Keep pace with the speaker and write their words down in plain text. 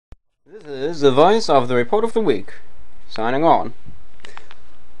This is the voice of the report of the week, signing on.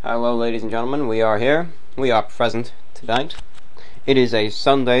 Hello, ladies and gentlemen, we are here. We are present tonight. It is a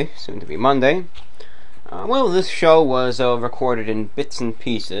Sunday, soon to be Monday. Well, this show was recorded in bits and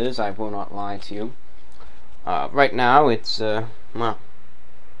pieces, I will not lie to you. Right now, it's, what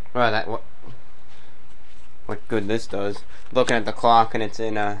good this does. Looking at the clock, and it's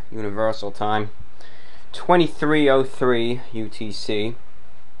in Universal Time. 23:03 UTC.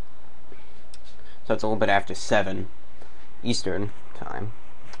 So it's a little bit after 7 Eastern Time.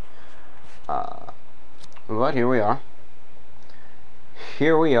 But here we are.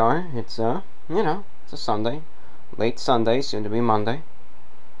 It's, it's a Sunday. Late Sunday, soon to be Monday.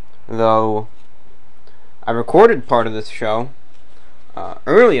 Though, I recorded part of this show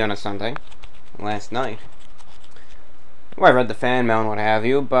early on a Sunday, last night. Well, I read the fan mail and what have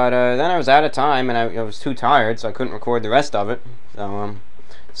you, but then I was out of time and I was too tired, so I couldn't record the rest of it. So,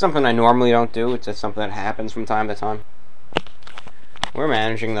 something I normally don't do. It's just something that happens from time to time. We're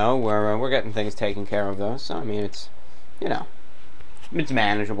managing, though. We're getting things taken care of, though. So I mean, it's it's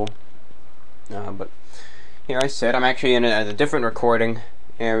manageable. But here I sit. I'm actually in a different recording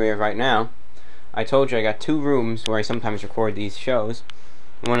area right now. I told you I got 2 rooms where I sometimes record these shows.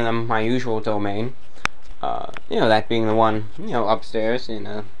 One of them, my usual domain. That being the one, upstairs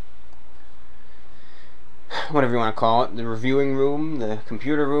in whatever you want to call it, the reviewing room, the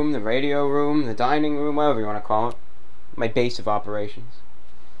computer room, the radio room, the dining room, whatever you want to call it, my base of operations.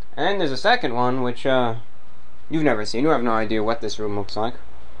 And then there's a second one, which you've never seen. You have no idea what this room looks like.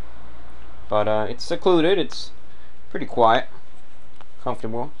 But it's secluded, it's pretty quiet,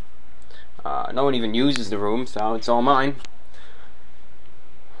 comfortable. No one even uses the room, so it's all mine.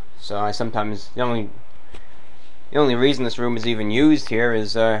 So I sometimes, the only reason this room is even used here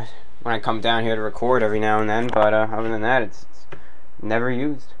is when I come down here to record every now and then, but other than that, it's never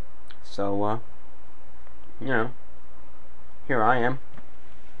used. So, here I am.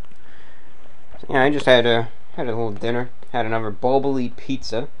 So, yeah, I just had a little dinner, had another bubbly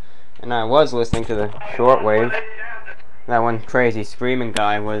pizza, and I was listening to the shortwave. That one crazy screaming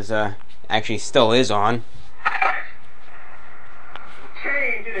guy was, actually still is on.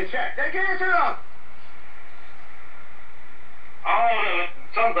 Change in the check. Take it off. Oh,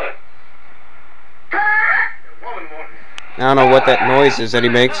 something. I don't know what that noise is that he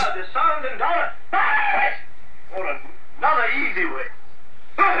makes. Another easy way.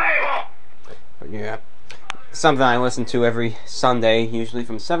 But yeah, something I listen to every Sunday, usually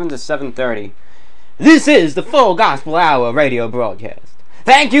from 7 to 7:30. This is the Full Gospel Hour radio broadcast.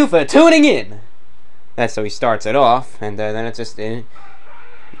 Thank you for tuning in. That's how he starts it off, and then it's just you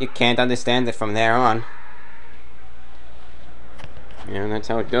can't understand it from there on. That's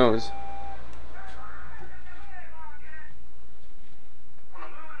how it goes.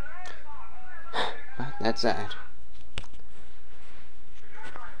 But that's that.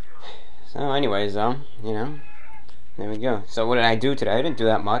 So anyways, there we go. So what did I do today? I didn't do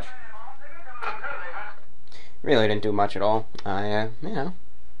that much. Really didn't do much at all. I,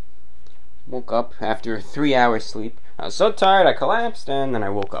 woke up after 3 hours sleep. I was so tired I collapsed, and then I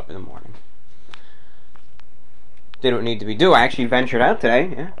woke up in the morning. Did what needed to be done. I actually ventured out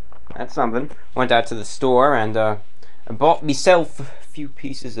today. Yeah, that's something. Went out to the store and I bought myself a few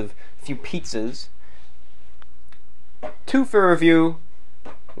pizzas. 2 for review,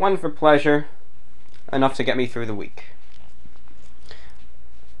 1 for pleasure. Enough to get me through the week.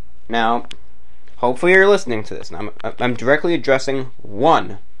 Now, hopefully you're listening to this. And I'm directly addressing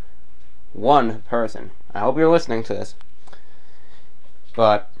one person. I hope you're listening to this.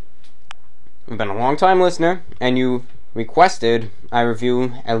 But you've been a long time listener, and you requested I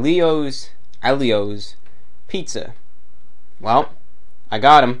review Elio's pizza. Well, I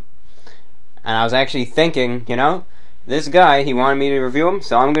got him, and I was actually thinking, this guy, he wanted me to review him,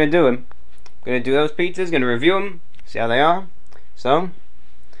 so I'm gonna do him. I'm gonna do those pizzas, gonna review them, see how they are. So,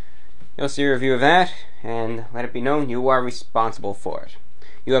 you'll see a review of that, and let it be known you are responsible for it.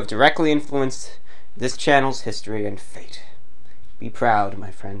 You have directly influenced this channel's history and fate. Be proud,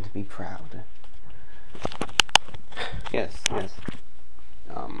 my friend, be proud. Yes.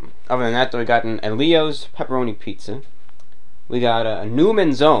 Other than that, though, we got an Elio's pepperoni pizza. We got a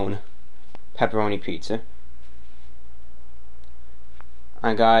Newman's Own pepperoni pizza.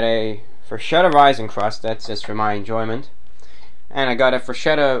 I got a Freschetta Rising Crust, that's just for my enjoyment. And I got a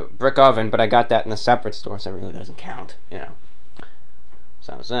Freschetta brick oven, but I got that in a separate store, so it really doesn't count,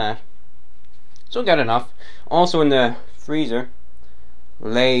 So how's that? So we got enough. Also in the freezer,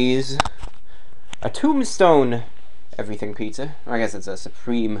 Lay's a Tombstone everything pizza. I guess it's a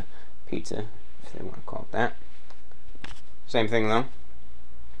Supreme pizza, if they want to call it that. Same thing though.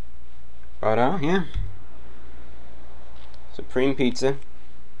 But yeah, Supreme Pizza,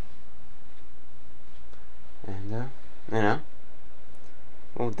 and you know,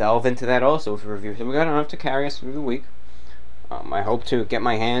 we'll delve into that also for review. So we got enough to carry us through the week. I hope to get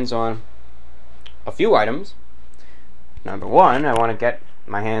my hands on a few items. Number one, I want to get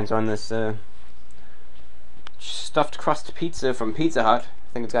my hands on this stuffed crust pizza from Pizza Hut.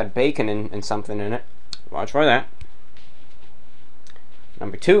 I think it's got bacon and something in it. Watch for that.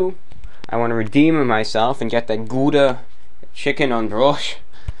 Number two, I want to redeem myself and get that Gouda chicken on broche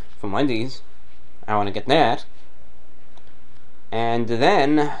from Wendy's. I want to get that. And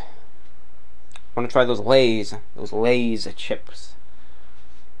then I want to try those Lay's chips.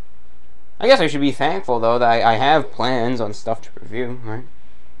 I guess I should be thankful, though, that I have plans on stuff to review, right?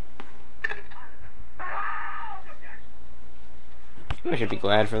 I should be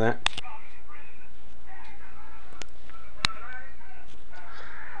glad for that.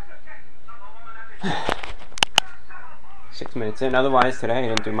 Six minutes in. Otherwise, today I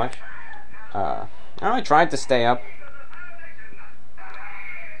didn't do much. I tried to stay up.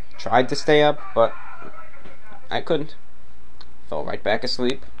 But I couldn't. Fell right back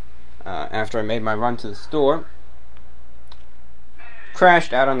asleep after I made my run to the store.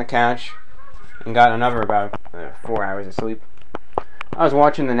 Crashed out on the couch and got another about 4 hours of sleep. I was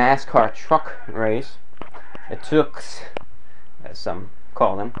watching the NASCAR truck race. The trucks, as some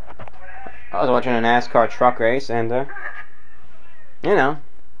call them. I was watching a NASCAR truck race, and you know,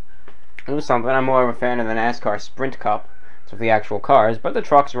 it was something. I'm more of a fan of the NASCAR Sprint Cup, so the actual cars, but the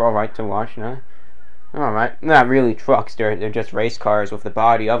trucks are all right to watch. You know, all right. Not really trucks. They're just race cars with the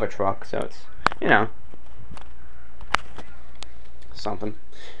body of a truck. So it's, you know, something.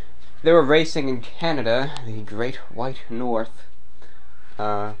 They were racing in Canada, the Great White North.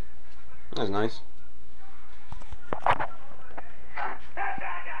 That was nice.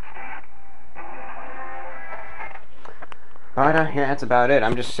 But yeah, that's about it.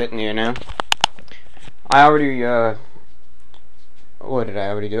 I'm just sitting here now. I already what did I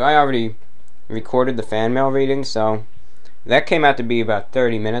already do? I already recorded the fan mail reading, so that came out to be about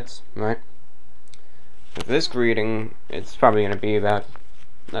 30 minutes, right? With this reading, it's probably going to be about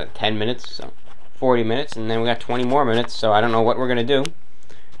 10 minutes, so 40 minutes, and then we got 20 more minutes, so I don't know what we're going to do.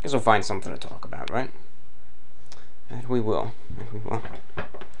 Guess we'll find something to talk about, right? And we will.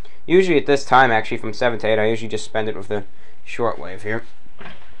 Usually at this time, actually, from 7 to 8, I usually just spend it with the shortwave here.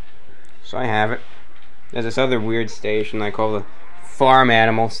 So I have it. There's this other weird station I call the Farm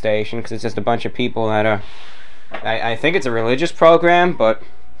Animal Station, because it's just a bunch of people that are... I think it's a religious program, but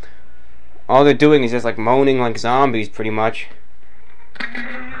all they're doing is just like moaning like zombies, pretty much.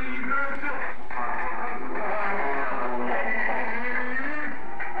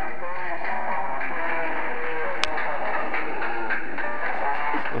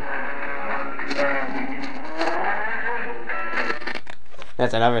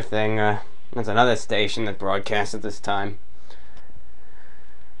 That's another thing, that's another station that broadcasts at this time.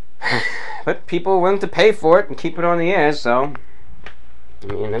 But people are willing to pay for it and keep it on the air, so... I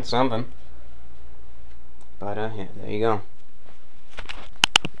mean, that's something. But, yeah, there you go.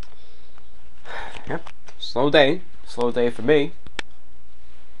 Yep, slow day. Slow day for me.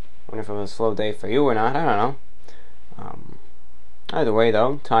 Wonder if it was a slow day for you or not, I don't know. Either way,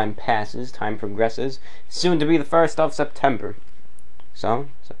 though, time passes, time progresses. Soon to be the 1st of September. So,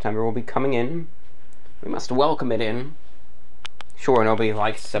 September will be coming in. We must welcome it in. Sure, nobody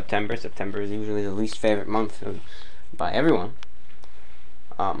likes September. September is usually the least favorite month by everyone.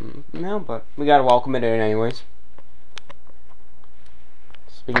 No, but we gotta welcome it in anyways.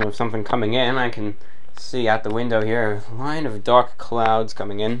 Speaking of something coming in, I can see out the window here a line of dark clouds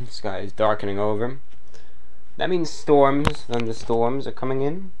coming in. The sky is darkening over. That means storms, thunderstorms are coming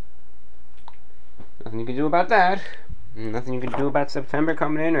in. Nothing you can do about that. Nothing you can do about September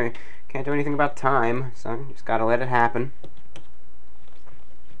coming in, or you can't do anything about time, so you just gotta let it happen.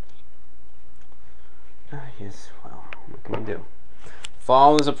 Yes, well, what can we do?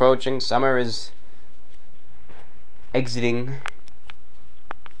 Fall is approaching, summer is exiting,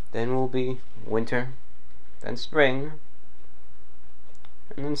 then will be winter, then spring,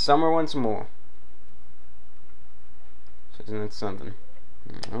 and then summer once more. So isn't that something?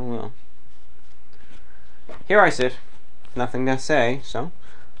 Oh well. Here I sit. Nothing to say, so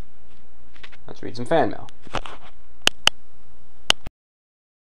let's read some fan mail.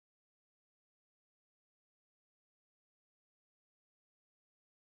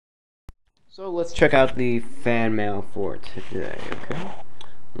 So let's check out the fan mail for today, okay?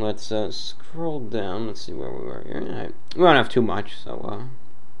 Let's scroll down, let's see where we were here. Right. We don't have too much, so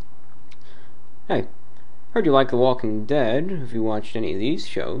hey. Heard you like The Walking Dead. If you watched any of these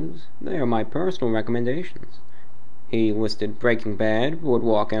shows, they are my personal recommendations. He listed Breaking Bad,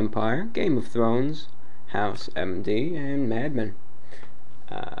 Boardwalk Empire, Game of Thrones, House MD, and Mad Men.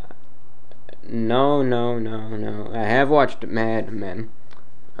 No. I have watched Mad Men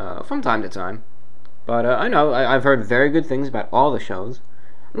from time to time. But I know, I've heard very good things about all the shows.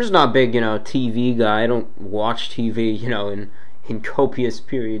 I'm just not a big, TV guy. I don't watch TV, in copious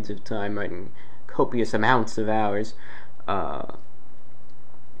periods of time, right, in copious amounts of hours. But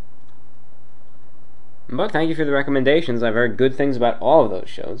thank you for the recommendations. I've heard good things about all of those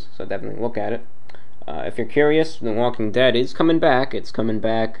shows, so definitely look at it. If you're curious, The Walking Dead is coming back. It's coming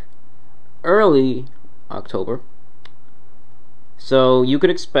back early October. So you could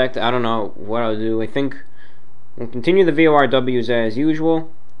expect, I don't know what I'll do. I think we'll continue the VORWs as usual.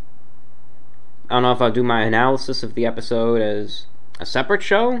 I don't know if I'll do my analysis of the episode as a separate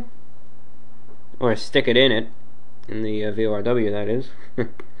show, or stick it in the VORW, that is.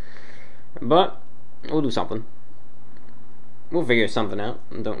 But we'll do something. We'll figure something out.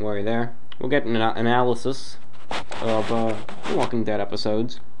 Don't worry there. We'll get an analysis of Walking Dead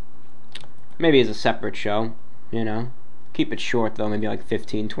episodes. Maybe as a separate show, Keep it short, though, maybe like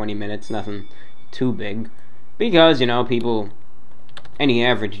 15-20 minutes, nothing too big. Because, people, any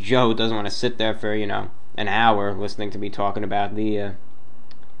average Joe doesn't want to sit there for, an hour listening to me talking about the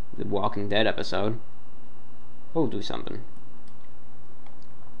Walking Dead episode. We'll do something.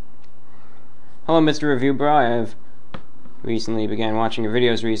 Hello, Mr. Review Bro. I have recently began watching your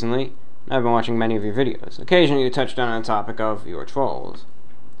videos recently. I've been watching many of your videos. Occasionally you touched on the topic of your trolls.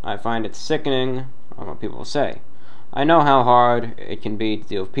 I find it sickening on what people say. I know how hard it can be to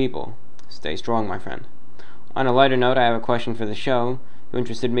deal with people. Stay strong, my friend. On a lighter note, I have a question for the show. You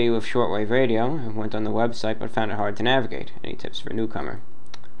interested me with shortwave radio. I went on the website but found it hard to navigate. Any tips for a newcomer?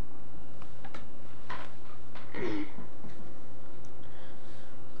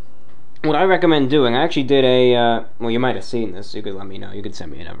 What I recommend doing, I actually did a, well, you might have seen this, so you could let me know. You could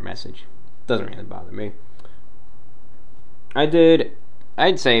send me another message. Doesn't really bother me.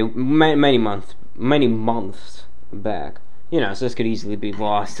 I'd say many months back. So this could easily be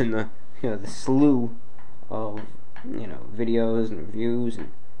lost in the, the slew of, videos and reviews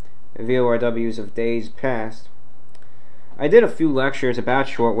and VORWs of days past. I did a few lectures about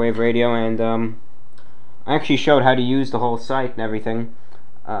shortwave radio, and I actually showed how to use the whole site and everything.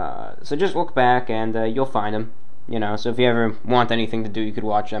 So just look back and you'll find them. So if you ever want anything to do, you could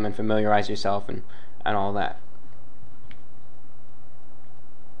watch them and familiarize yourself and all that.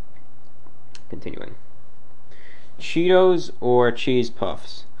 Continuing. Cheetos or cheese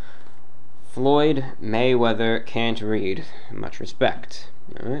puffs? Floyd Mayweather can't read. Much respect.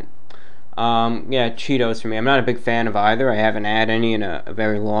 Alright. Yeah, Cheetos for me. I'm not a big fan of either. I haven't had any in a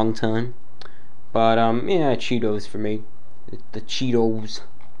very long time. But, yeah, Cheetos for me. The Cheetos.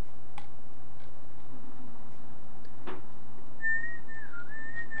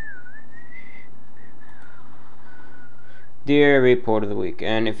 Dear Report of the Week.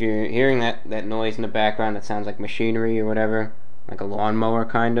 And if you're hearing that noise in the background that sounds like machinery or whatever, like a lawnmower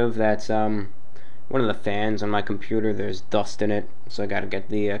kind of, that's one of the fans on my computer. There's dust in it, so I gotta get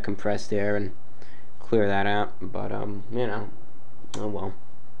the compressed air and clear that out. But, oh well.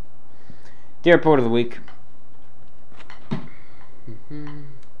 Dear Report of the Week. I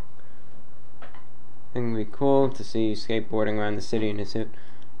think it'd be cool to see you skateboarding around the city in a suit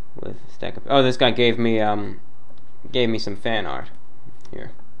with a stack of... Oh, this guy gave me some fan art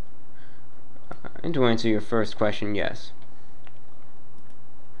here. And to answer your first question, yes.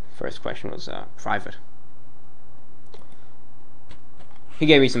 First question was private. He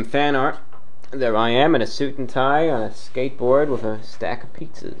gave me some fan art. There I am in a suit and tie on a skateboard with a stack of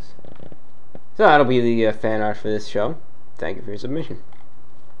pizzas. So that'll be the fan art for this show. Thank you for your submission.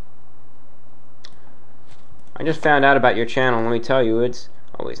 I just found out about your channel, and let me tell you, it's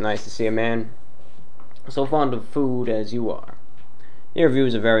always nice to see a man so fond of food as you are. Your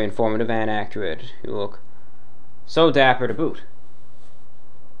reviews are very informative and accurate. You look so dapper to boot.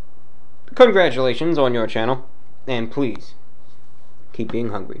 Congratulations on your channel, and please keep being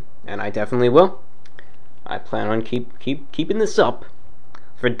hungry, and I definitely will. I plan on keeping this up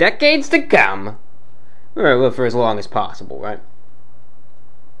for decades to come. Or for as long as possible, right?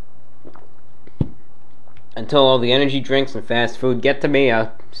 Until all the energy drinks and fast food get to me,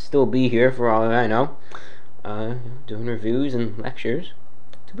 I'll still be here for all I know. Doing reviews and lectures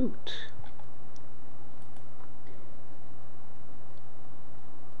to boot.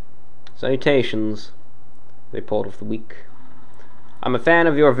 Salutations, Report of the Week. I'm a fan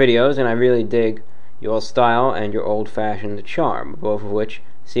of your videos, and I really dig your style and your old-fashioned charm, both of which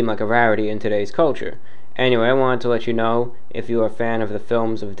seem like a rarity in today's culture. Anyway, I wanted to let you know if you are a fan of the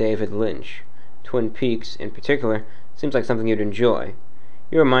films of David Lynch. Twin Peaks, in particular, seems like something you'd enjoy.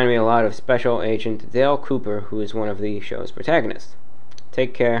 You remind me a lot of Special Agent Dale Cooper, who is one of the show's protagonists.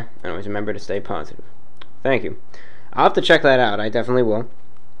 Take care, and always remember to stay positive. Thank you. I'll have to check that out. I definitely will.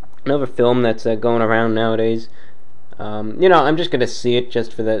 Another film that's going around nowadays. I'm just going to see it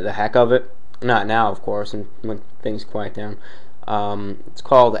just for the heck of it. Not now, of course, and when things quiet down. It's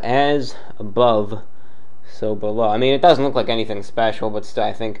called As Above, So Below. I mean, it doesn't look like anything special, but still,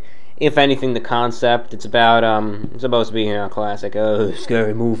 I think, if anything, the concept, it's about, it's supposed to be, a classic,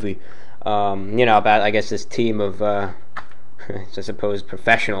 scary movie. About, I guess, this team of, I suppose,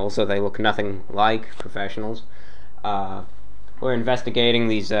 professionals, so they look nothing like professionals. We're investigating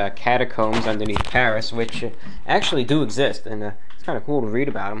these catacombs underneath Paris, which actually do exist, and it's kind of cool to read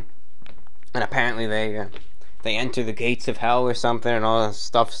about them. And apparently they enter the gates of hell or something, and all this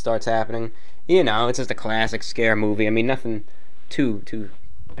stuff starts happening. It's just a classic scare movie. I mean, nothing too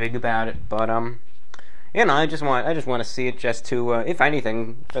big about it, but I just want to see it just to, if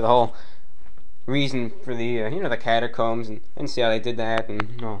anything, for the whole reason for the the catacombs and see how they did that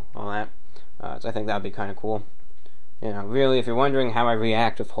and all that. So I think that'd be kind of cool. Really, if you're wondering how I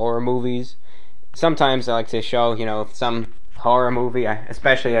react with horror movies, sometimes I like to show, some horror movie,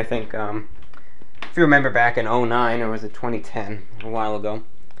 especially, I think, if you remember back in 2009, or was it 2010, a while ago,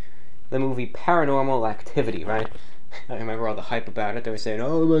 the movie Paranormal Activity, right? I remember all the hype about it. They were saying,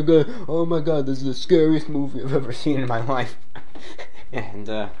 oh my god, this is the scariest movie I've ever seen in my life. And,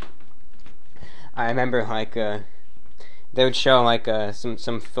 I remember, they would show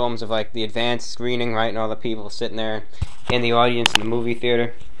some films of the advanced screening, right, and all the people sitting there in the audience in the movie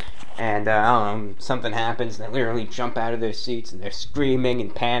theater, and I don't know, something happens, and they literally jump out of their seats, and they're screaming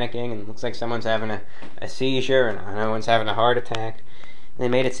and panicking, and it looks like someone's having a seizure, and another one's having a heart attack. And they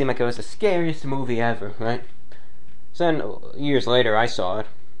made it seem like it was the scariest movie ever, right? So then, years later, I saw it.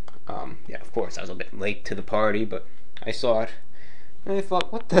 Of course, I was a bit late to the party, but I saw it. And I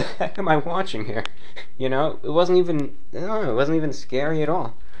thought, what the heck am I watching here? It wasn't even scary at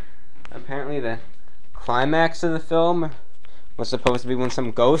all. Apparently the climax of the film was supposed to be when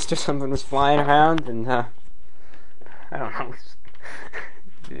some ghost or something was flying around, and, I don't know,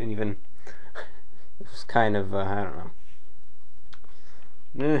 it was kind of, I don't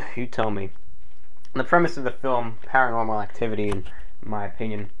know. You tell me. The premise of the film, Paranormal Activity, in my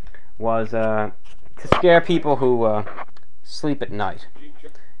opinion, was, to scare people who, sleep at night.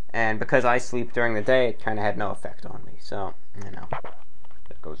 And because I sleep during the day, it kind of had no effect on me. So, there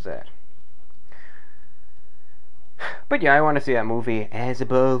goes that. But yeah, I want to see that movie, As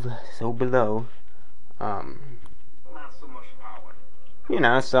Above, So Below. Not so much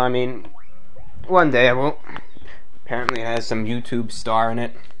power. So I mean, one day I will. Apparently it has some YouTube star in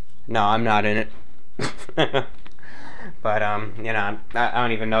it. No, I'm not in it. But, I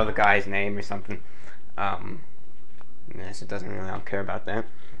don't even know the guy's name or something. Yes, it doesn't really, I don't care about that.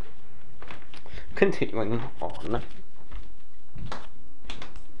 Continuing on.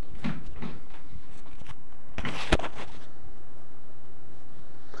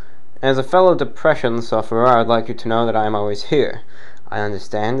 As a fellow depression sufferer, I would like you to know that I am always here. I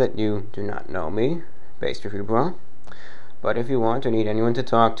understand that you do not know me, based with you, bro. But if you want or need anyone to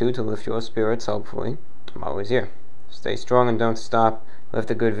talk to lift your spirits, hopefully, I'm always here. Stay strong and don't stop. Lift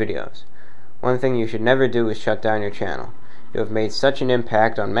the good videos. One thing you should never do is shut down your channel. You have made such an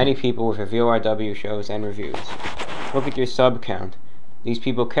impact on many people with your VORW shows and reviews. Look at your sub count. These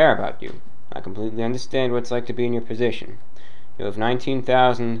people care about you. I completely understand what it's like to be in your position. You have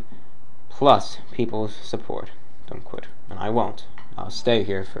 19,000 plus people's support. Don't quit. And I won't. I'll stay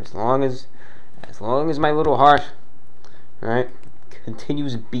here for as long as my little heart, right,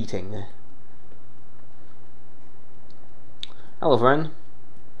 continues beating. Hello, friend.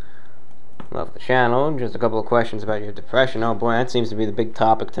 Love the channel. Just a couple of questions about your depression. Oh boy, that seems to be the big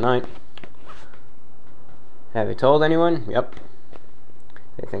topic tonight. Have you told anyone? Yep.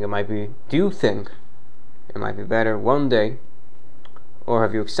 Do you think it might be better one day? Or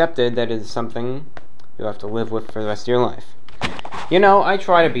have you accepted that it is something you'll have to live with for the rest of your life? I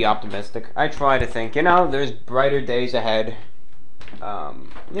try to be optimistic. I try to think, there's brighter days ahead.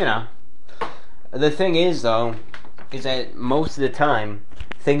 The thing is, though, is that most of the time,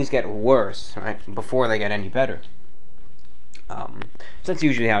 things get worse, right, before they get any better. So that's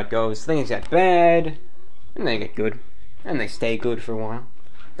usually how it goes. Things get bad, and they get good, and they stay good for a while.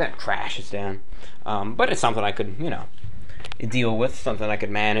 Then it crashes down. But it's something I could, deal with, something I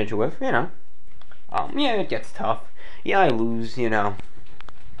could manage with, Yeah, it gets tough. Yeah, I lose,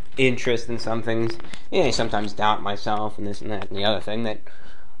 interest in some things. Yeah, I sometimes doubt myself and this and that and the other thing that,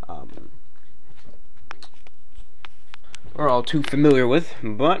 we're all too familiar with,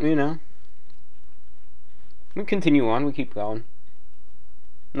 but, you know, we continue on, we keep going.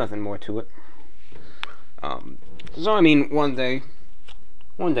 Nothing more to it. So, I mean, one day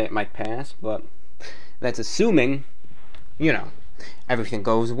it might pass, but that's assuming, you know, everything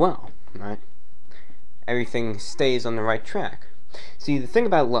goes well, right? Everything stays on the right track. See, the thing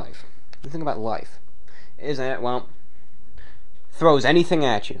about life is that, well, throws anything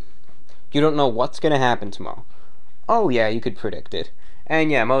at you. You don't know what's going to happen tomorrow. Oh, yeah, you could predict it.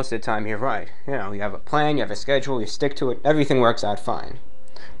 And yeah, most of the time you're right. You know, you have a plan, you have a schedule, you stick to it, everything works out fine.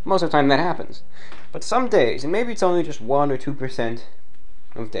 Most of the time that happens. But some days, and maybe it's only just 1 or 2%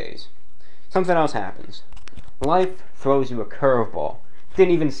 of days, something else happens. Life throws you a curveball.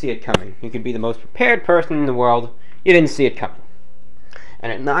 Didn't even see it coming. You could be the most prepared person in the world, you didn't see it coming.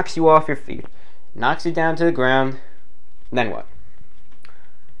 And it knocks you off your feet, knocks you down to the ground, then what? You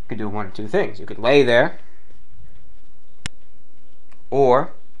could do one or two things. You could lay there,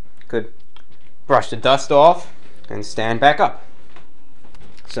 or you could brush the dust off and stand back up.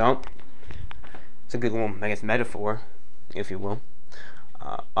 So, it's a good little, I guess, metaphor, if you will,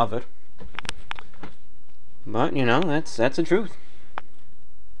 of it. But, you know, that's the truth.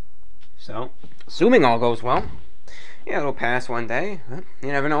 So, assuming all goes well, yeah, it'll pass one day.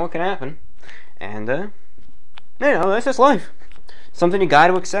 You never know what can happen. And, you know, that's just life. Something you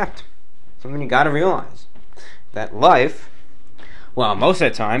gotta accept. Something you gotta realize. That life, well, most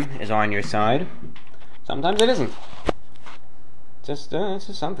of the time, is on your side. Sometimes it isn't. It's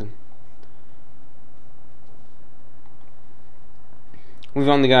just something. We've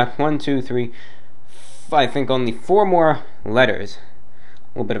only got 1, 2, 3, I think only 4 more letters.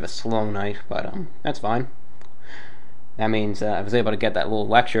 A little bit of a slow night, but that's fine. That means I was able to get that little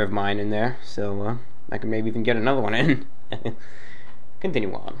lecture of mine in there, so I can maybe even get another one in.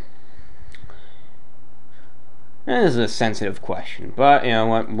 Continue on. This is a sensitive question, but you know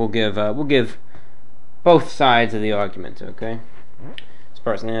what? We'll give both sides of the argument. Okay. This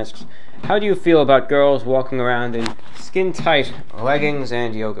person asks, "How do you feel about girls walking around in skin-tight leggings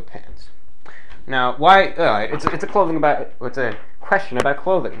and yoga pants?" Now, why? It's a question about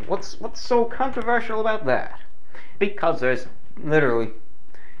clothing. What's so controversial about that? Because there's literally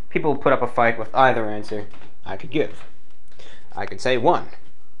people put up a fight with either answer I could give. I could say one.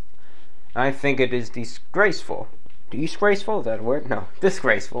 I think it is disgraceful. Disgraceful? Is that a word? No.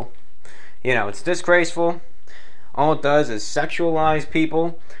 Disgraceful. You know, it's disgraceful. All it does is sexualize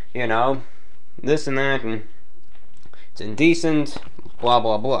people, you know, this and that, and it's indecent, blah,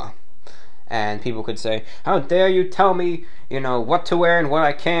 blah, blah. And people could say, how dare you tell me, you know, what to wear and what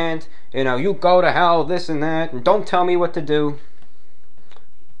I can't, you know, you go to hell, this and that, and don't tell me what to do.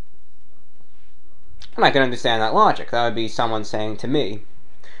 And I can understand that logic. That would be someone saying to me,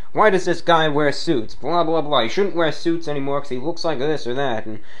 why does this guy wear suits? Blah, blah, blah. He shouldn't wear suits anymore because he looks like this or that.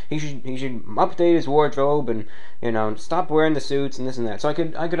 And he should update his wardrobe and, you know, stop wearing the suits and this and that. So I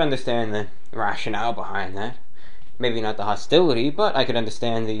could understand the rationale behind that. Maybe not the hostility, but I could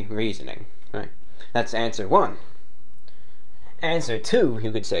understand the reasoning. Right? That's answer one. Answer two,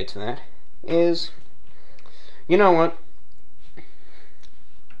 you could say to that, is, you know what?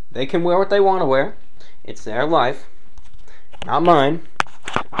 They can wear what they want to wear. It's their life. Not mine.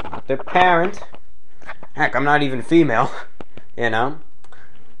 Not their parent. Heck, I'm not even female. You know?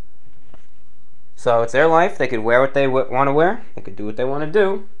 So it's their life. They could wear what they want to wear. They could do what they want to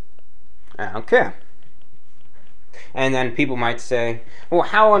do. I don't care. And then people might say, well,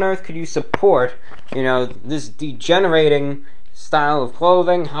 how on earth could you support, you know, this degenerating style of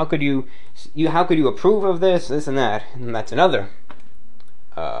clothing? How could you approve of this and that? And that's another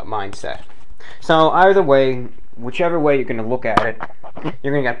mindset. So either way, whichever way you're going to look at it,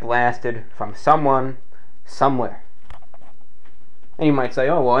 you're going to get blasted from someone, somewhere. And you might say,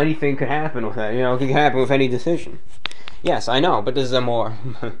 oh, well, anything could happen with that. You know, it could happen with any decision. Yes, I know, but this is a more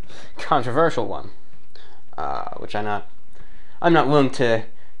controversial one, which I'm not willing to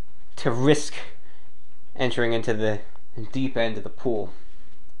risk entering into the deep end of the pool.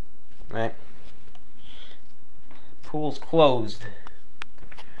 Right? Pool's closed.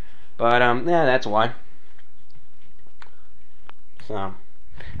 But, yeah, that's why. So,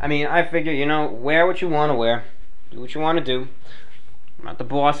 I mean, I figure, you know, wear what you want to wear. Do what you want to do. I'm not the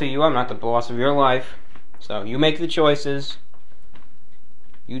boss of you. I'm not the boss of your life. So, you make the choices.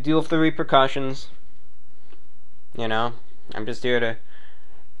 You deal with the repercussions. You know, I'm just here to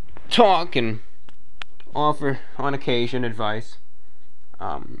talk and offer, on occasion, advice.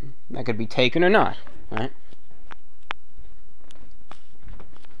 That could be taken or not, right?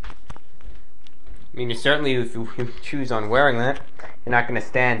 I mean, you certainly, if you choose on wearing that, you're not going to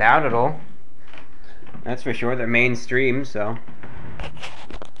stand out at all. That's for sure. They're mainstream, so.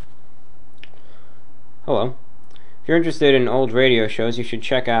 Hello. If you're interested in old radio shows, you should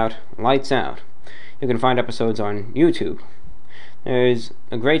check out Lights Out. You can find episodes on YouTube. There's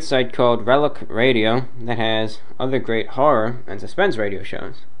a great site called Relic Radio that has other great horror and suspense radio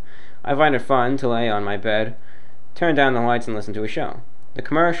shows. I find it fun to lay on my bed, turn down the lights, and listen to a show. The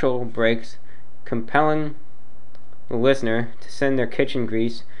commercial breaks compelling the listener to send their kitchen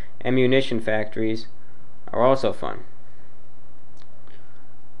grease and munition factories are also fun.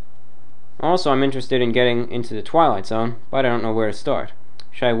 Also, I'm interested in getting into the Twilight Zone, but I don't know where to start.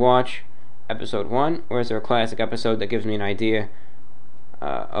 Should I watch episode 1, or is there a classic episode that gives me an idea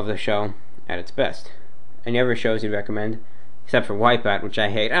of the show at its best? Any other shows you'd recommend, except for Wipeout, which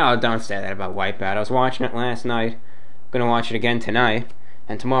I hate? Oh, don't say that about Wipeout. I was watching it last night, gonna watch it again tonight,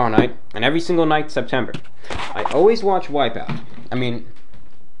 and tomorrow night, and every single night in September. I always watch Wipeout. I mean,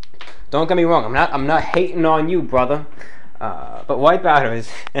 don't get me wrong, I'm not hating on you, brother. But Wipeout is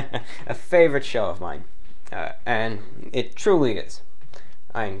a favorite show of mine, and it truly is.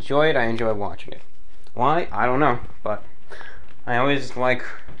 I enjoy it. I enjoy watching it. Why? I don't know, but I always like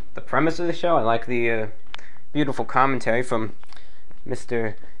the premise of the show. I like the beautiful commentary from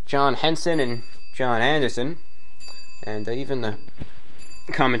Mr. John Henson and John Anderson, and even the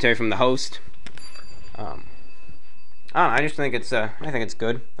commentary from the host. I don't know, I just think it's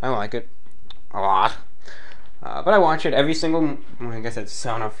good. I like it a lot. But I watch it every single, I guess it's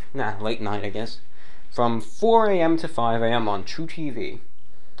late night, I guess, from 4 a.m. to 5 a.m. on True TV.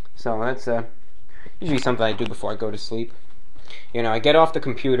 So that's usually something I do before I go to sleep. You know, I get off the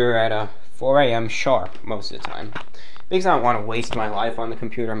computer at 4 a.m. sharp most of the time, because I don't want to waste my life on the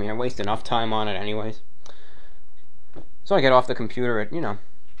computer. I mean, I waste enough time on it anyways. So I get off the computer at,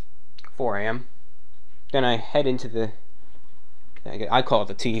 4 a.m. Then I head into I call it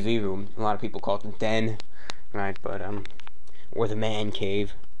the TV room. A lot of people call it the den. Right, but or the man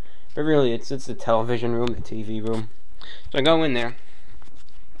cave, but really it's the television room, the TV room. So I go in there,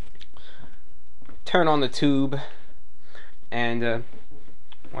 turn on the tube, and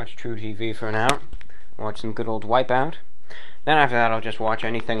watch True TV for an hour. Watch some good old Wipeout. Then after that, I'll just watch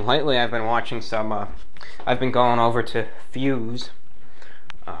anything. Lately, I've been watching some. I've been going over to Fuse.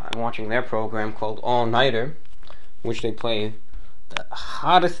 I'm watching their program called All Nighter, which they play the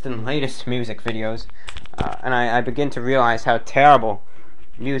hottest and latest music videos. And I begin to realize how terrible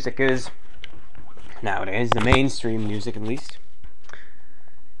music is nowadays, the mainstream music at least.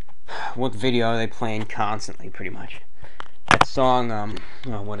 What video are they playing constantly, pretty much? That song,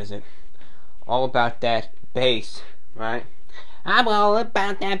 what is it? All About That Bass, right? I'm all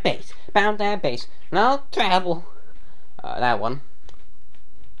about that bass, no trouble. That one.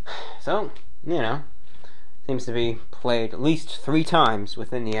 So, seems to be played at least 3 times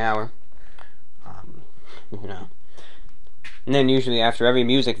within the hour. And then usually after every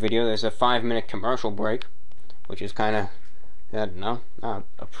music video there's a 5-minute commercial break, which is kind of, I don't know, I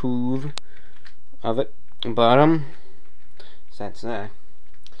approve of it, but so that's that.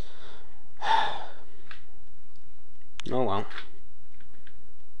 Oh well.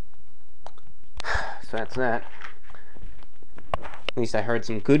 So that's that. At least I heard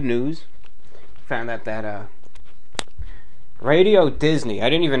some good news. Found out that Radio Disney, I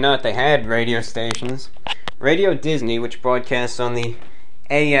didn't even know that they had radio stations. Radio Disney, which broadcasts on the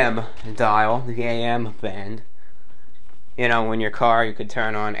AM dial, the AM band. You know, in your car you could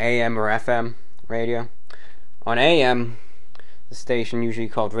turn on AM or FM radio. On AM, the station, usually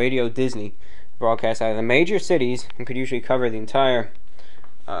called Radio Disney, broadcasts out of the major cities and could usually cover the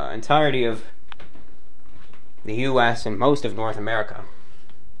entirety of the U.S. and most of North America.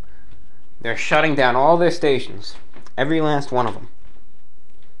 They're shutting down all their stations, every last one of them.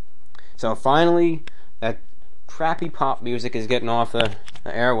 So finally, that crappy pop music is getting off the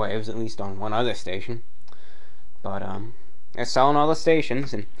airwaves, at least on one other station. But they're selling all the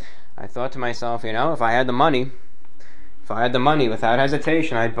stations, and I thought to myself, if I had the money without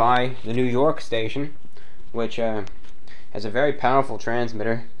hesitation, I'd buy the New York station, which has a very powerful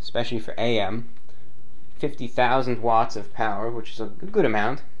transmitter, especially for AM. 50,000 watts of power, which is a good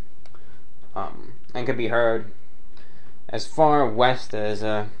amount, and could be heard as far west as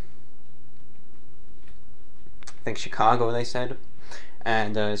I think Chicago, they said,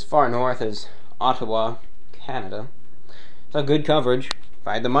 and as far north as Ottawa, Canada. So good coverage. If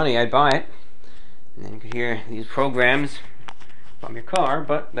I had the money, I'd buy it, and then you could hear these programs from your car.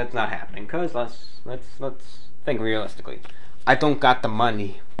 But that's not happening, because let's think realistically. I don't got the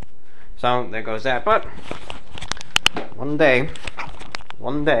money. So there goes that. But one day,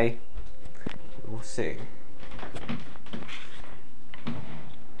 we'll see.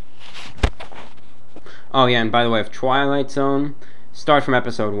 Oh yeah, and by the way, if Twilight Zone, start from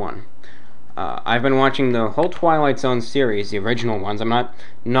episode 1. I've been watching the whole Twilight Zone series, the original ones.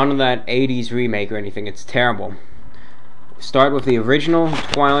 None of that 80s remake or anything. It's terrible. Start with the original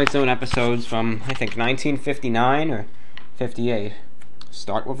Twilight Zone episodes from, I think, 1959 or 58.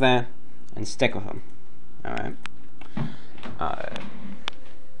 Start with that and stick with them. Alright?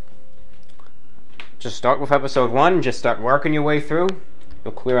 Just start with episode 1, just start working your way through.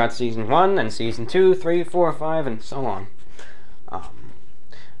 You'll clear out season 1, and season 2, 3, 4, 5, and so on.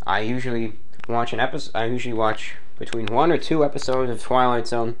 I usually watch between 1 or 2 episodes of Twilight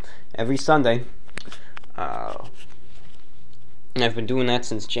Zone every Sunday. And I've been doing that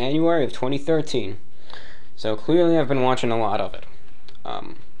since January of 2013. So clearly I've been watching a lot of it.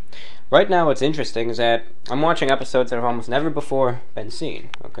 Right now what's interesting is that I'm watching episodes that have almost never before been seen,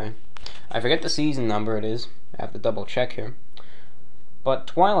 okay? I forget the season number it is. I have to double check here. But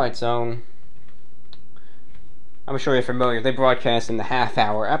Twilight Zone, I'm sure you're familiar, they broadcast in the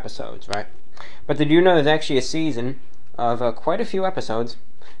half-hour episodes, right? But did you know there's actually a season of quite a few episodes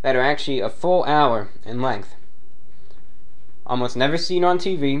that are actually a full hour in length? Almost never seen on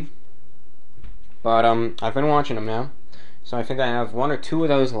TV, but I've been watching them now. So I think I have 1 or 2 of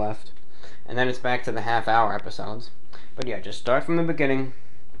those left, and then it's back to the half-hour episodes. But yeah, just start from the beginning,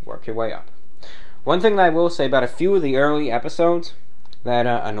 work your way up. One thing that I will say about a few of the early episodes that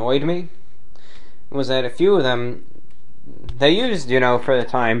annoyed me was that a few of them, they used, for the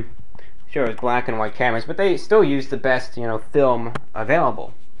time, sure, it was black and white cameras, but they still used the best, film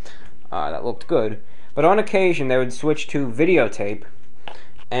available that looked good. But on occasion, they would switch to videotape,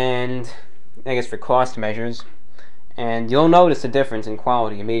 and I guess for cost measures, and you'll notice a difference in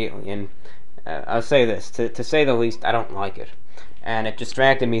quality immediately. And I'll say this, to say the least, I don't like it. And it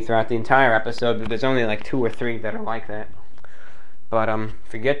distracted me throughout the entire episode, but there's only like 2 or 3 that are like that. But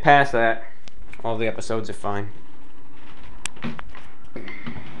if you get past that, all the episodes are fine.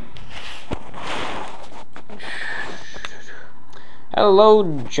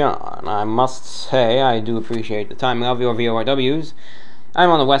 Hello, John. I must say I do appreciate the timing of your VORWs. I'm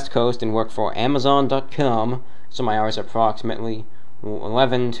on the West Coast and work for Amazon.com, so my hours are approximately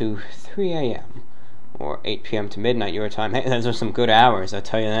 11 to 3 a.m. or 8 p.m. to midnight your time. Hey, those are some good hours, I'll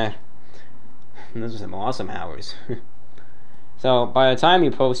tell you that. Those are some awesome hours. So, by the time you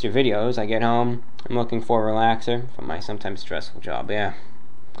post your videos, I get home, I'm looking for a relaxer from my sometimes stressful job. Yeah,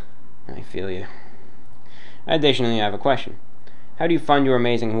 I feel you. Additionally, I have a question. How do you fund your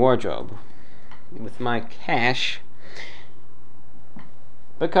amazing wardrobe? With my cash.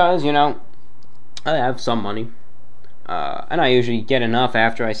 Because, I have some money. And I usually get enough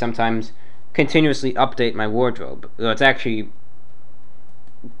after I sometimes continuously update my wardrobe. Though it's actually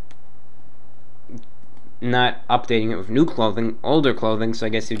not updating it with new clothing, older clothing, so I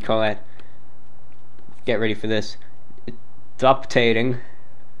guess you'd call that, get ready for this, updating,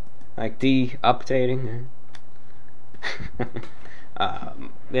 like de-updating.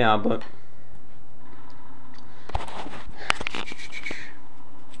 Yeah, but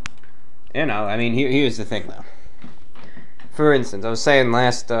here's the thing though. For instance, I was saying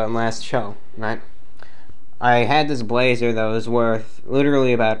last show, right? I had this blazer that was worth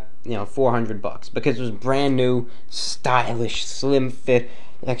literally about $400 because it was brand new, stylish, slim fit,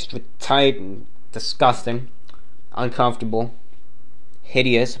 extra tight and disgusting, uncomfortable,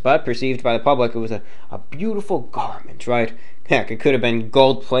 hideous, but perceived by the public it was a beautiful garment, right? Heck, it could have been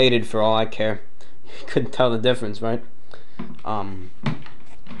gold plated for all I care. You couldn't tell the difference, right?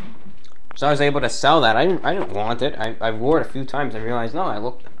 So I was able to sell that. I didn't want it. I wore it a few times. I realized,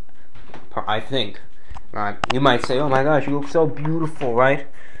 no, I think. You might say, oh my gosh, you look so beautiful, right?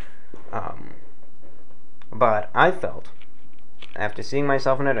 But I felt, after seeing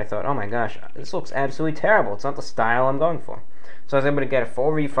myself in it, I thought, oh my gosh, this looks absolutely terrible. It's not the style I'm going for. So I was able to get a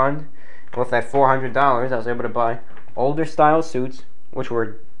full refund. With that $400, I was able to buy older style suits, which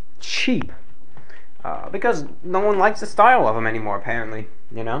were cheap. Because no one likes the style of them anymore, apparently,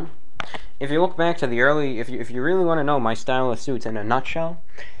 If you look back to the early, if you really want to know my style of suits in a nutshell,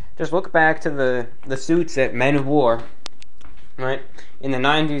 just look back to the suits that men wore, right, in the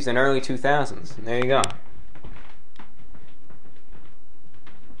 90s and early 2000s. There you go.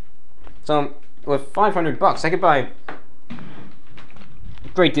 So, with $500, I could buy a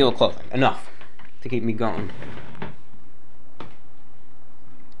great deal of clothing. Enough to keep me going.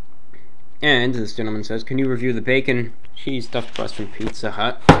 And this gentleman says, can you review the bacon cheese stuffed crust from Pizza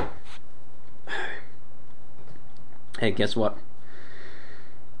Hut? Hey, guess what?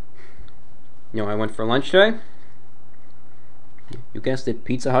 I went for lunch today. You guessed it,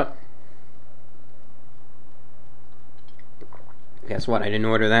 Pizza Hut. Guess what? I didn't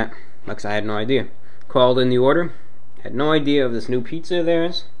order that because I had no idea. called in the order. Had no idea of this new pizza of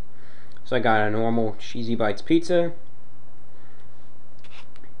theirs, so I got a normal Cheesy Bites pizza.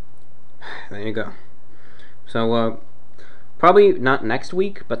 There you go. So, probably not next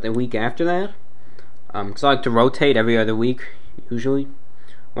week, but the week after that. Because I like to rotate every other week, usually,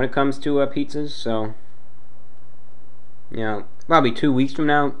 when it comes to pizzas. So, you know, probably 2 weeks from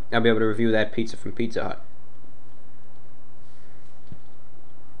now, I'll be able to review that pizza from Pizza Hut.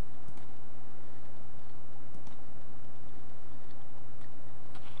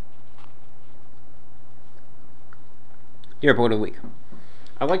 Dear Report of the Week.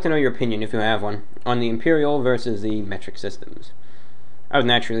 I'd like to know your opinion, if you have one, on the imperial versus the metric systems. I would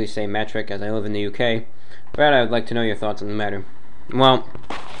naturally say metric, as I live in the UK, but I would like to know your thoughts on the matter. Well,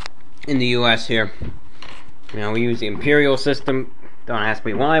 in the US here, you know, we use the imperial system. Don't ask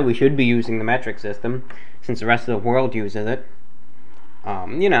me why. We should be using the metric system, since the rest of the world uses it.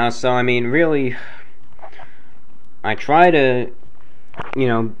 You know, so I mean, really, I try to, you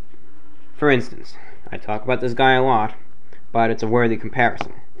know, for instance, I talk about this guy a lot, but it's a worthy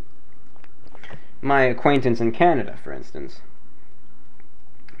comparison. My acquaintance in Canada, for instance,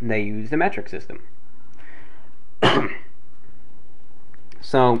 they use the metric system.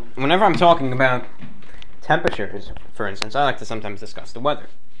 So, whenever I'm talking about temperatures, for instance, I like to sometimes discuss the weather.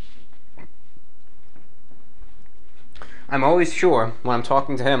 I'm always sure, when I'm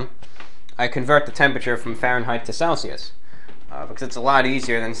talking to him, I convert the temperature from Fahrenheit to Celsius. Because it's a lot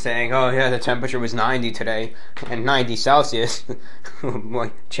easier than saying, oh yeah, the temperature was 90 today, and 90 Celsius.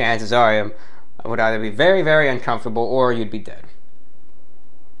 Well, chances are I would either be very, very uncomfortable, or you'd be dead.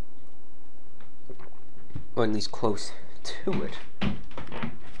 Or at least close to it.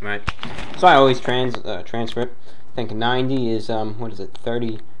 Right. So I always transfer it. I think 90 is,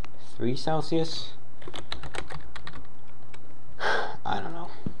 33 Celsius? I don't know.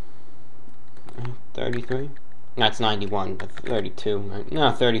 33? That's 91, but 32. Right?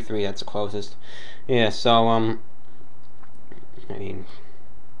 No, 33, that's the closest. Yeah, so, I mean,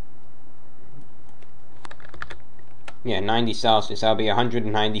 yeah, 90 Celsius, that'll be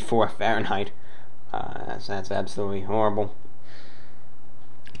 194 Fahrenheit. That's absolutely horrible.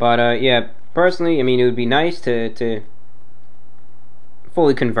 But, yeah, personally, I mean, it would be nice to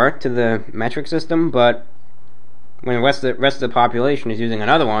fully convert to the metric system, but when the rest of the population is using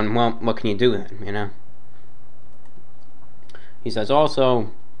another one, well, what can you do then, you know? He says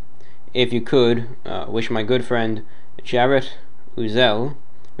also, if you could, wish my good friend Jarrett Uzel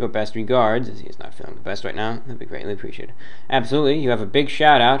your best regards, as he is not feeling the best right now. That'd be greatly appreciated. Absolutely, you have a big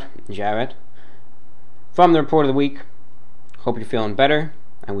shout out, Jarrett. From the Report of the Week, hope you're feeling better.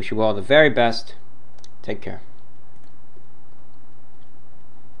 I wish you all the very best. Take care.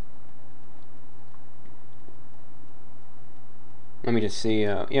 Let me just see,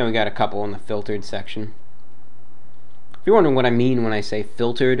 we got a couple in the filtered section. If you're wondering what I mean when I say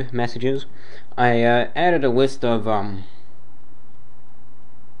filtered messages, I added a list of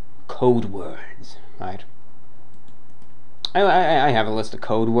code words, right? I have a list of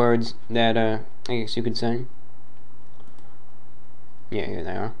code words that I guess you could say. Yeah, here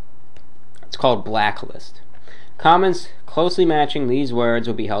they are. It's called Blacklist. Comments closely matching these words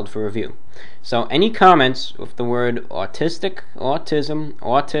will be held for review. So any comments with the word autistic, autism,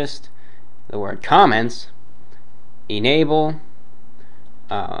 autist, the word comments, enable,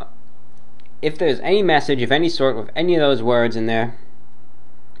 if there's any message of any sort with any of those words in there,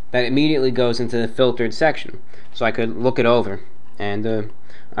 that immediately goes into the filtered section, so I could look it over and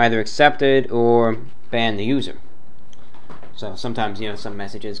either accept it or ban the user. So sometimes, some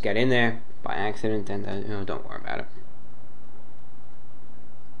messages get in there by accident, and don't worry about it.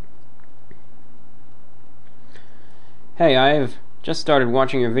 Hey, I've just started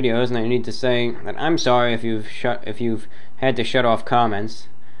watching your videos, and I need to say that I'm sorry if you've had to shut off comments,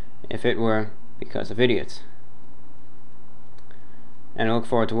 if it were because of idiots. And I look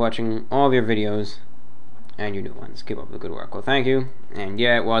forward to watching all of your videos and your new ones. Keep up the good work. Well, thank you. And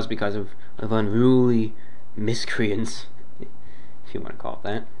yeah, it was because of unruly miscreants, if you want to call it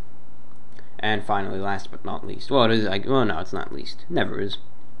that. And finally, last but not least, well, it is. Well, no, it's not least. Never is.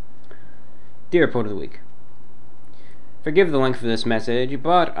 Dear Report of the Week. Forgive the length of this message,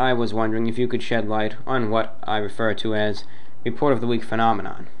 but I was wondering if you could shed light on what I refer to as Report of the Week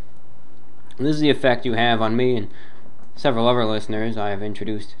phenomenon. This is the effect you have on me and several other listeners I have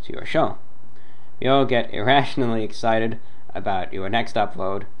introduced to your show. We all get irrationally excited about your next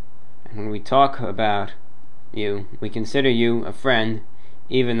upload, and when we talk about you, we consider you a friend,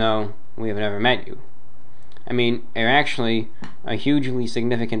 even though we have never met you. I mean, you're actually a hugely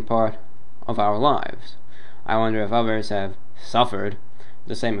significant part of our lives. I wonder if others have suffered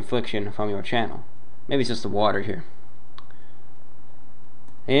the same affliction from your channel. Maybe it's just the water here.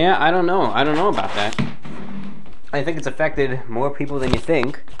 Yeah, I don't know. I don't know about that. I think it's affected more people than you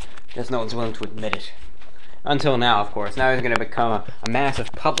think. Just no one's willing to admit it. Until now, of course. Now it's going to become a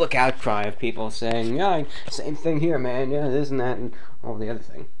massive public outcry of people saying, yeah, same thing here, man. Yeah, this and that and all the other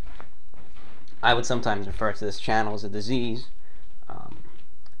thing. I would sometimes refer to this channel as a disease.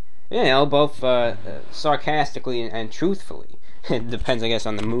 Both sarcastically and truthfully. It depends, I guess,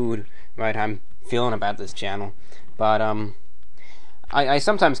 on the mood, right, I'm feeling about this channel. But, I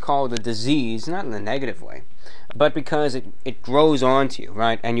sometimes call it a disease, not in a negative way, but because it grows onto you,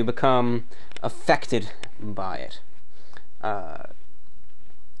 right, and you become affected by it. I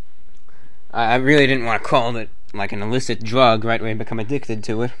really didn't want to call it like an illicit drug, right, where you become addicted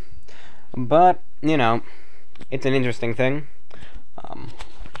to it. But, it's an interesting thing.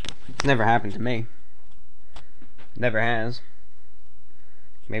 It's never happened to me. Never has.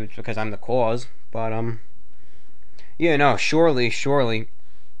 Maybe it's because I'm the cause, but, surely,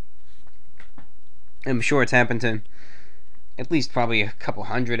 I'm sure it's happened to at least probably a couple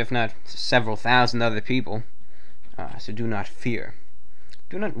hundred, if not several thousand other people. So do not fear.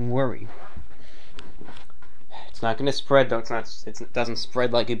 Do not worry. It's not going to spread, though. It doesn't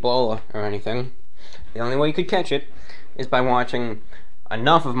spread like Ebola or anything. The only way you could catch it is by watching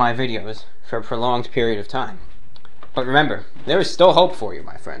enough of my videos for a prolonged period of time. But remember, there is still hope for you,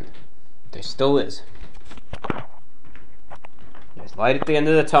 my friend. There still is. There's light at the end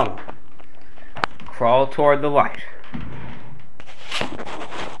of the tunnel. Crawl toward the light.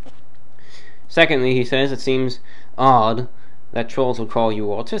 Secondly, he says it seems odd that trolls would call you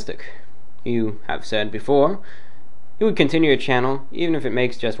autistic. You have said before you would continue your channel even if it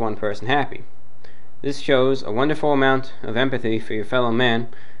makes just one person happy. This shows a wonderful amount of empathy for your fellow man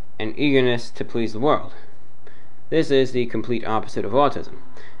and eagerness to please the world. This is the complete opposite of autism.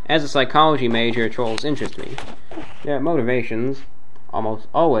 As a psychology major, trolls interest me. Their motivations almost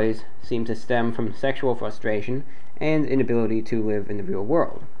always seem to stem from sexual frustration and inability to live in the real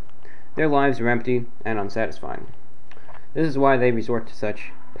world. Their lives are empty and unsatisfying. This is why they resort to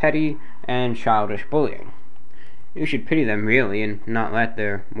such petty and childish bullying. You should pity them, really, and not let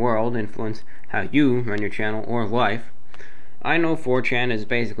their world influence how you run your channel or life. I know 4chan is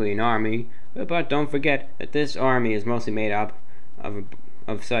basically an army, but don't forget that this army is mostly made up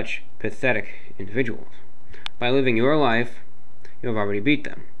of such pathetic individuals. By living your life, you have already beat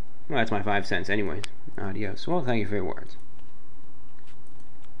them. Well, that's my 5 cents anyways. Adios. Well, thank you for your words.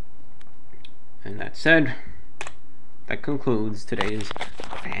 And that said, that concludes today's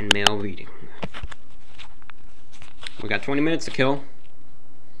fan mail reading. We got 20 minutes to kill.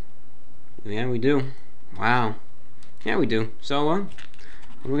 Yeah, we do. Wow. Yeah, we do. So, what are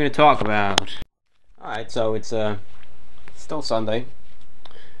we going to talk about? Alright, so it's still Sunday.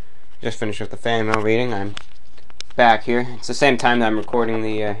 Just finished with the fan mail reading. I'm back here. It's the same time that I'm recording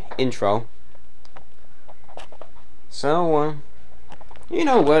the intro. So,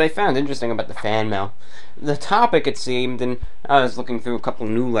 what I found interesting about the fan mail. The topic, it seemed, and I was looking through a couple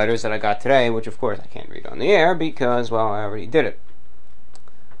new letters that I got today, which of course I can't read on the air because, well, I already did it.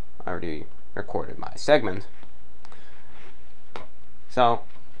 I already recorded my segment. So,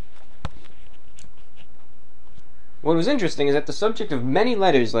 what was interesting is that the subject of many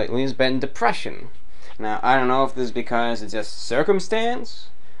letters lately has been depression. Now, I don't know if this is because it's just circumstance,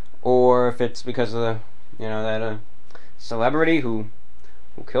 or if it's because of that celebrity who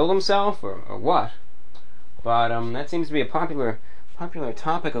killed himself, or what. But that seems to be a popular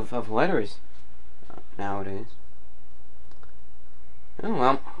topic of letters nowadays. Oh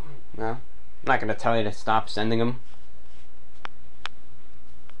well, I'm not going to tell you to stop sending them.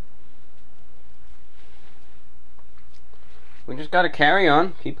 We just got to carry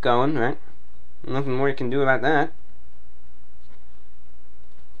on, keep going, right? Nothing more you can do about that.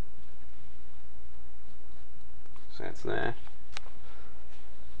 So that's that.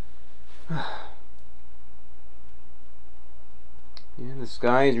 Yeah, the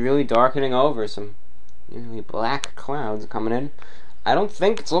sky is really darkening over. Some black clouds coming in. I don't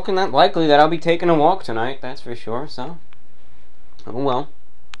think it's looking that likely that I'll be taking a walk tonight, that's for sure, so. Oh well.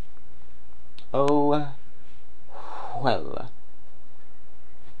 Oh, well.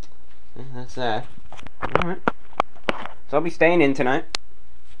 Yeah, that's that. Alright. So I'll be staying in tonight.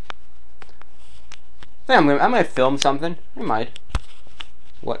 I think I might film something. I might.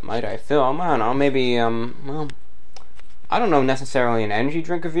 What might I film? I don't know. Maybe, well, I don't know necessarily an energy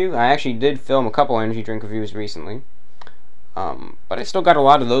drink review. I actually did film a couple energy drink reviews recently. But I still got a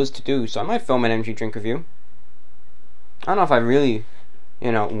lot of those to do, so I might film an energy drink review. I don't know if I really,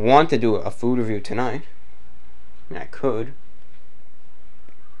 want to do a food review tonight. I mean, I could.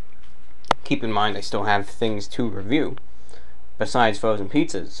 keep in mind I still have things to review, besides frozen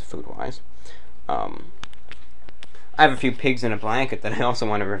pizzas, food-wise. I have a few pigs in a blanket that I also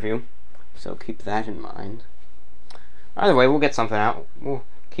want to review, so keep that in mind. Either way, we'll get something out. We'll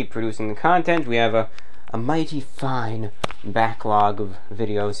keep producing the content. We have a mighty fine backlog of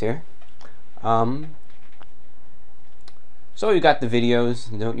videos here. So you got the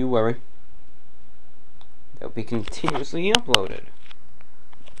videos, don't you worry. They'll be continuously uploaded.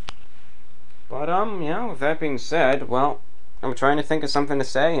 But, with that being said, well, I'm trying to think of something to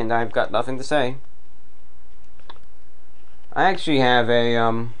say, and I've got nothing to say. I actually have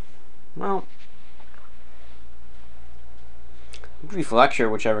a, brief lecture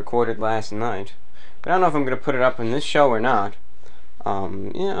which I recorded last night. But I don't know if I'm going to put it up in this show or not.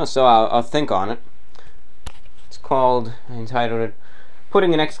 So I'll think on it. It's called, I entitled it,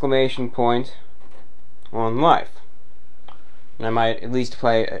 Putting an Exclamation Point on Life. And I might at least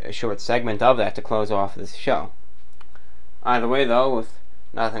play a short segment of that to close off this show. Either way, though, with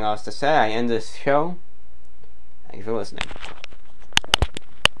nothing else to say, I end this show. Thank you for listening.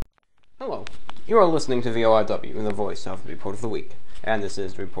 Hello. You are listening to VORW, the voice of the Report of the Week. And this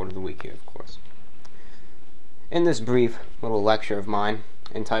is the Report of the Week here, of course. In this brief little lecture of mine,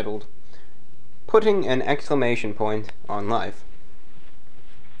 entitled Putting an Exclamation Point on Life,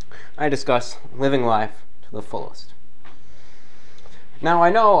 I discuss living life to the fullest. Now,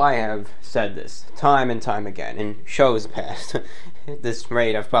 I know I have said this time and time again in shows past. At this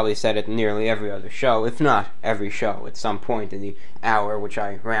rate, I've probably said it nearly every other show, if not every show, at some point in the hour which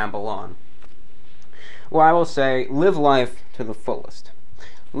I ramble on. Well, I will say, live life to the fullest.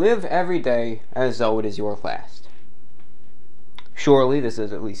 Live every day as though it is your last. Surely this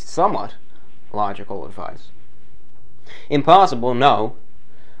is at least somewhat logical advice. Impossible, no.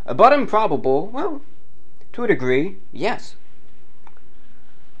 But improbable, well, to a degree, yes.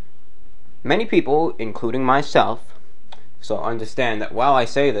 Many people, including myself, so understand that while I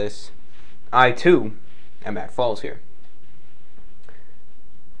say this, I too am at fault here.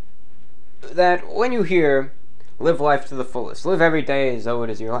 That when you hear, live life to the fullest, live every day as though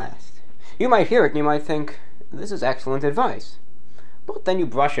it is your last, you might hear it and you might think, this is excellent advice. But then you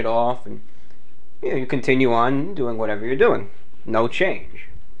brush it off and you continue on doing whatever you're doing. No change.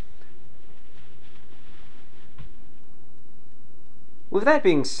 With that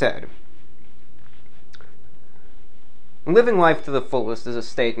being said, living life to the fullest is a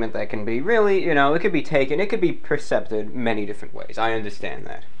statement that can be really, it could be taken, it could be perceived many different ways. I understand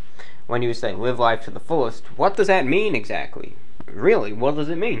that. When you say live life to the fullest, what does that mean exactly? Really, what does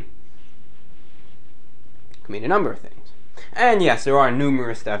it mean? It can mean a number of things. And yes, there are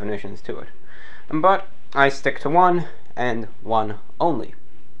numerous definitions to it. But I stick to one, and one only.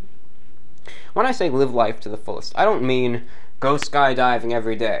 When I say live life to the fullest, I don't mean go skydiving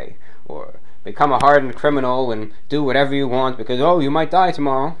every day, or become a hardened criminal and do whatever you want because, you might die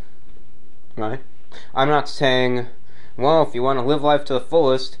tomorrow. Right? I'm not saying, well, if you want to live life to the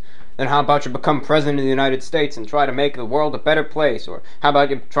fullest, then how about you become president of the United States and try to make the world a better place? Or how about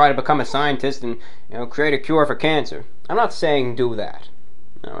you try to become a scientist and, create a cure for cancer? I'm not saying do that.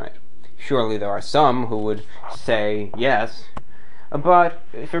 Alright. Surely there are some who would say yes. But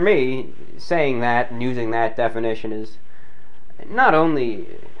for me, saying that and using that definition is not only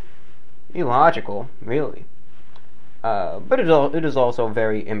illogical, really, but it is also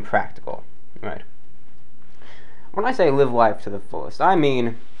very impractical. Right? When I say live life to the fullest, I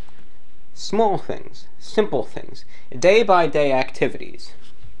mean small things, simple things, day-by-day activities.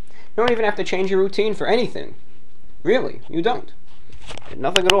 You don't even have to change your routine for anything. Really, you don't.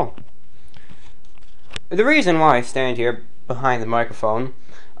 Nothing at all. The reason why I stand here behind the microphone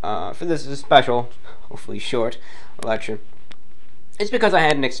for this special, hopefully short, lecture is because I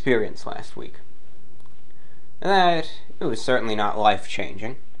had an experience last week. That it was certainly not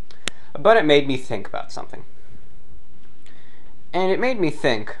life-changing, but it made me think about something. And it made me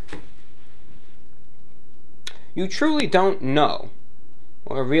think, you truly don't know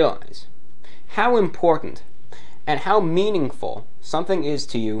or realize how important and how meaningful something is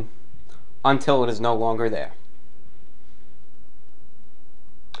to you until it is no longer there.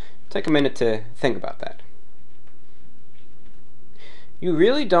 Take a minute to think about that. You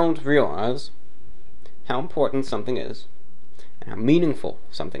really don't realize how important something is and how meaningful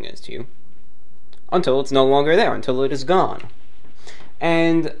something is to you until it's no longer there, until it is gone.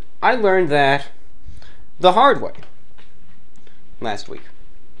 And I learned that the hard way last week.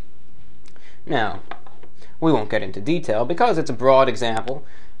 Now, we won't get into detail because it's a broad example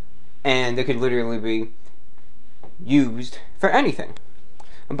and it could literally be used for anything.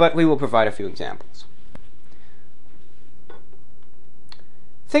 But we will provide a few examples.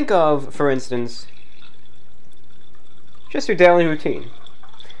 Think of, for instance, just your daily routine.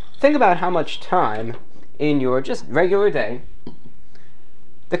 Think about how much time in your just regular day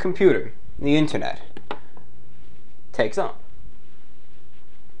the computer, the internet, takes up.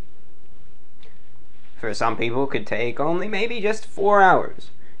 For some people, it could take only maybe just 4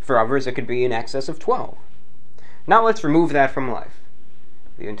 hours. For others, it could be in excess of 12. Now let's remove that from life.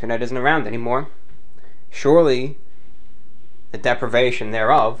 The internet isn't around anymore. Surely, the deprivation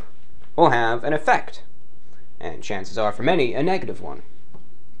thereof will have an effect, and chances are for many a negative one.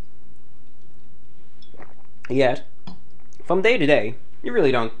 Yet, from day to day, you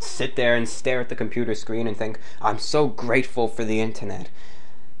really don't sit there and stare at the computer screen and think, I'm so grateful for the internet.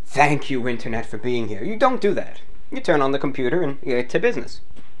 Thank you, internet, for being here. You don't do that. You turn on the computer and you get to business.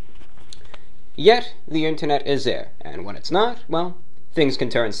 Yet, the internet is there, and when it's not, well, things can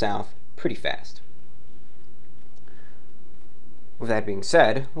turn south pretty fast. With that being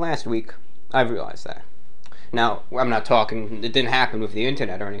said, last week, I realized that. Now, I'm not talking, it didn't happen with the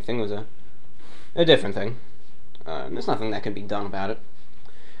internet or anything, it was a different thing. There's nothing that can be done about it.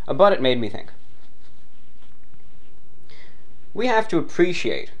 But it made me think. We have to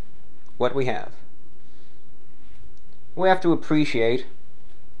appreciate what we have. We have to appreciate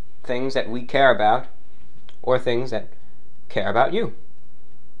things that we care about, or things that care about you.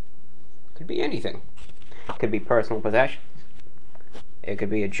 Could be anything. It could be personal possessions. It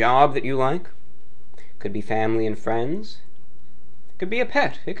could be a job that you like. It could be family and friends. It could be a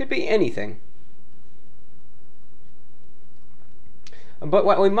pet. It could be anything. But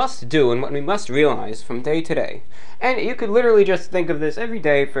what we must do, and what we must realize from day to day, and you could literally just think of this every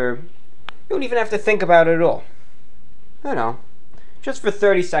day for, you don't even have to think about it at all. You know, just for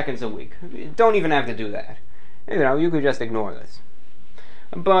 30 seconds a week. You don't even have to do that. You know, you could just ignore this.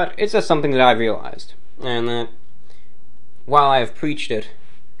 But it's just something that I realized, and that while I have preached it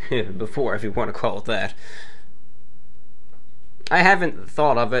before, if you want to call it that, I haven't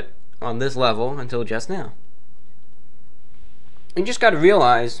thought of it on this level until just now. You just got to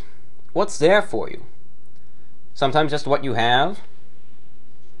realize what's there for you. Sometimes just what you have,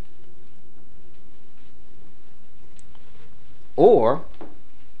 or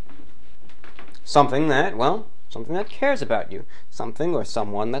something that, well, something that cares about you, something or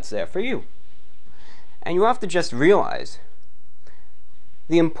someone that's there for you. And you have to just realize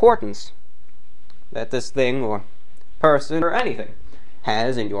the importance that this thing or person or anything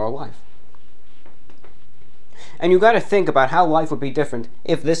has in your life. And you got to think about how life would be different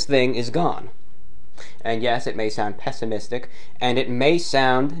if this thing is gone. And yes, it may sound pessimistic, and it may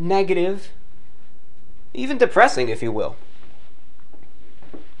sound negative, even depressing, if you will.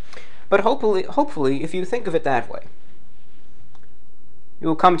 But hopefully, if you think of it that way, you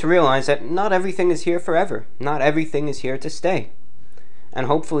will come to realize that not everything is here forever. Not everything is here to stay. And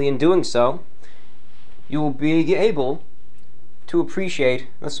hopefully, in doing so, you will be able to appreciate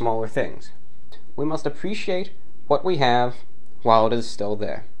the smaller things. We must appreciate what we have while it is still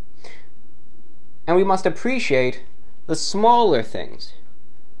there. And we must appreciate the smaller things.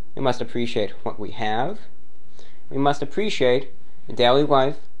 We must appreciate what we have. We must appreciate daily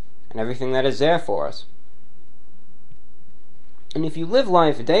life and everything that is there for us. And if you live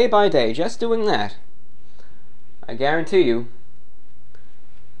life day by day just doing that, I guarantee you,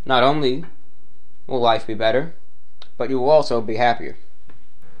 not only will life be better, but you will also be happier.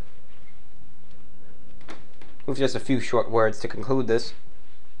 With just a few short words to conclude this,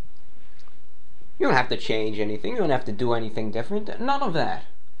 you don't have to change anything, you don't have to do anything different, none of that.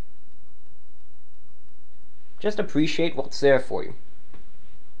 Just appreciate what's there for you.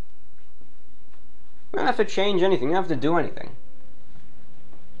 You don't have to change anything, you don't have to do anything.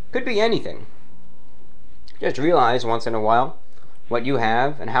 Could be anything. Just realize once in a while what you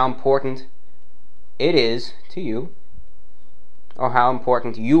have and how important it is to you, or how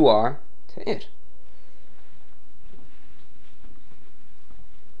important you are to it.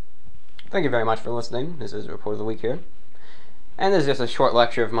 Thank you very much for listening. This is Report of the Week here. And this is just a short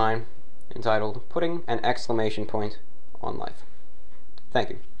lecture of mine entitled Putting an Exclamation Point on Life.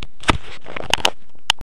 Thank you.